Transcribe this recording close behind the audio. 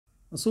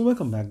So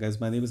welcome back guys,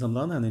 my name is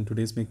Amlan and in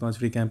today's Make Launch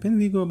Free campaign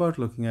we go about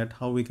looking at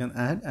how we can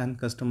add and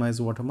customize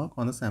watermark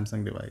on a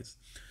Samsung device.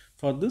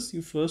 For this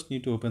you first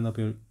need to open up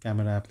your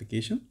camera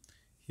application.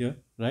 Here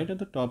right at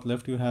the top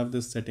left you have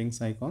this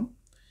settings icon.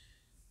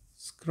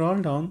 Scroll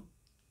down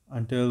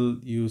until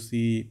you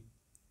see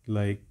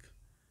like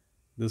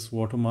this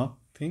watermark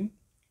thing.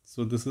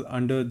 So this is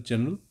under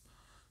general.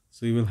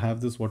 So you will have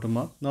this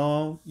watermark.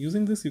 Now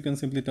using this you can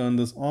simply turn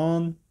this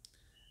on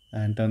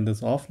and turn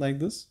this off like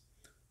this.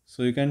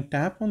 So you can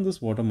tap on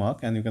this watermark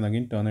and you can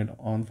again turn it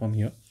on from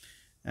here.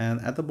 And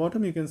at the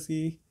bottom you can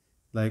see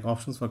like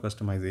options for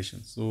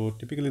customization. So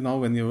typically now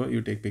whenever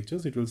you take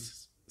pictures, it will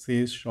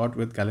say shot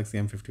with Galaxy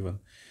M51.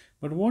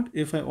 But what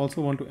if I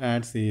also want to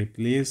add say a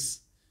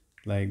place,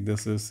 like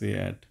this is say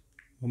at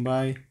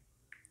Mumbai,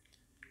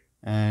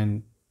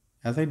 and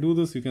as I do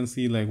this you can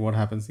see like what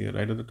happens here.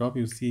 Right at the top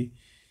you see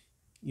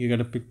you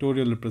get a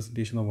pictorial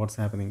representation of what's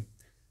happening.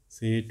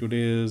 Say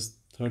today is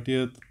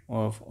 30th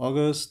of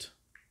August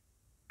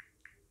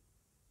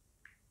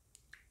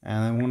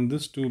and I want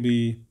this to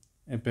be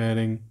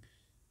appearing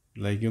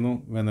like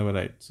whenever,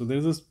 right? So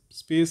there's a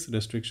space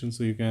restriction,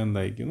 so you can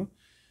like do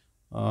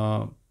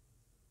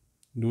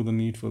the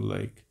needful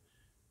like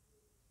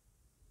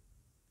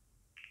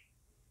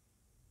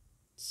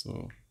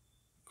so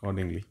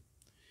accordingly.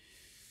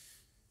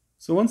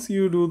 So once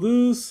you do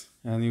this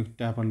and you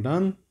tap on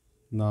done,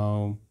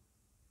 now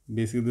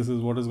basically this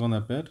is what is going to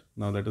appear.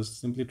 Now let us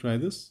simply try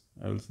this.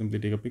 I will simply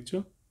take a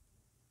picture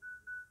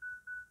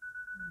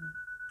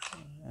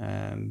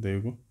and there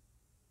you go.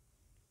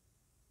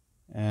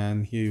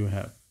 And here you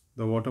have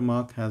the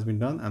watermark has been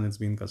done and it's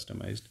been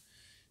customized.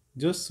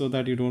 Just so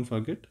that you don't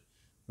forget,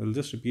 we'll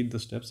just repeat the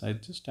steps. I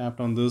just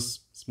tapped on this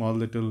small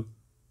little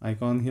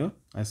icon here.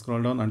 I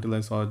scroll down until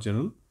I saw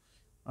general.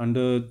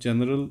 Under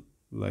general,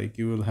 like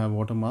you will have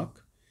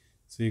watermark.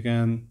 So you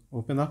can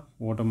open up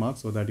watermark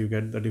so that you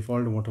get the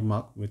default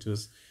watermark, which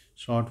is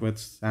shot with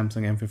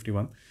Samsung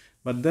M51.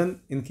 But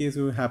then in case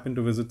you happen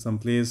to visit some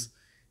place,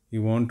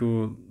 you want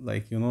to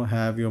like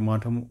have your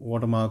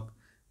watermark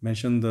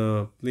mention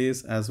the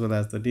place as well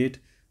as the date,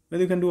 well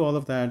you can do all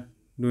of that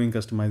doing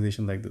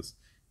customization like this.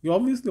 You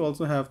obviously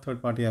also have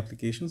third-party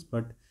applications,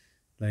 but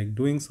like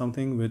doing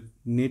something with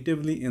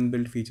natively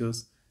inbuilt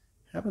features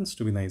happens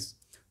to be nice.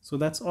 So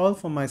that's all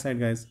from my side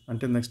guys.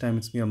 Until next time,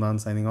 it's me Aman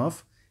signing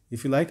off.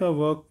 If you like our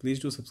work, please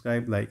do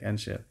subscribe, like and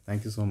share.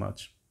 Thank you so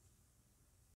much.